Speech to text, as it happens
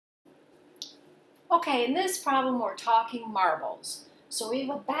Okay, in this problem we're talking marbles. So we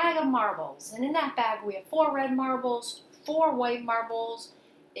have a bag of marbles, and in that bag we have 4 red marbles, 4 white marbles,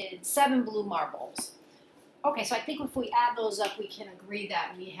 and 7 blue marbles. Okay, so I think if we add those up, we can agree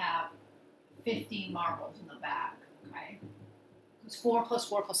that we have 15 marbles in the bag, okay? Because 4 plus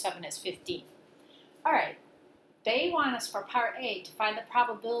 4 plus 7 is 15. All right, they want us for part A to find the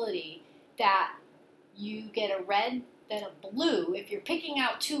probability that you get a red, then a blue if you're picking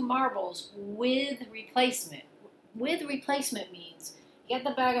out 2 marbles with replacement. With replacement means you get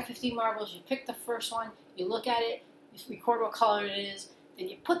the bag of 15 marbles, you pick the first one, you look at it, you record what color it is, then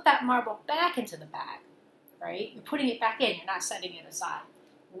you put that marble back into the bag, right? You're putting it back in, you're not setting it aside.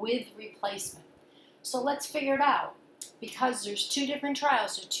 With replacement. So let's figure it out. Because there's 2 different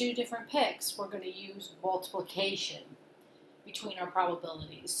trials, so 2 different picks, we're going to use multiplication between our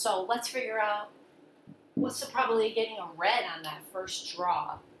probabilities. So let's figure out what's the probability of getting a red on that first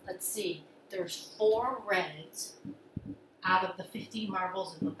draw. Let's see. There's 4 reds out of the 15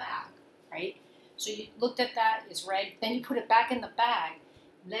 marbles in the bag, right? So you looked at that, it's red, then you put it back in the bag.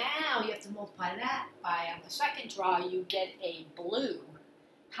 Now you have to multiply that by, on the second draw, you get a blue.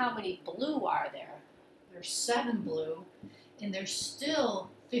 How many blue are there? There's 7 blue, and there's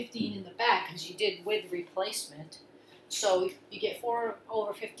still 15 in the bag because you did with replacement. So you get 4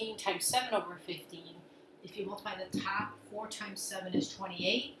 over 15 times 7 over 15. If you multiply the top, 4 times 7 is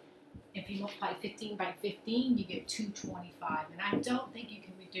 28. If you multiply 15 by 15, you get 225. And I don't think you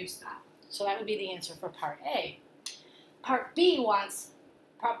can reduce that. So that would be the answer for part A. Part B wants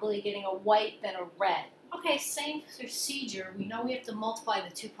probably getting a white then a red. Okay, same procedure. We know we have to multiply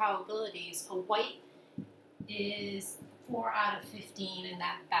the 2 probabilities. A white is 4 out of 15 in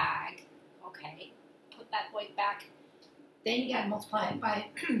that bag. Okay, put that white back. Then you got to multiply it by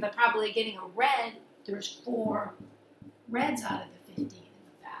the probability of getting a red. There's 4 reds out of the 15 in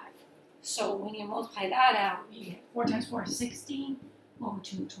the bag. So when you multiply that out, you get 4 times 4 is 16 over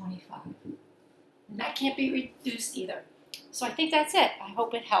 225. And that can't be reduced either. So I think that's it. I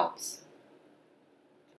hope it helps.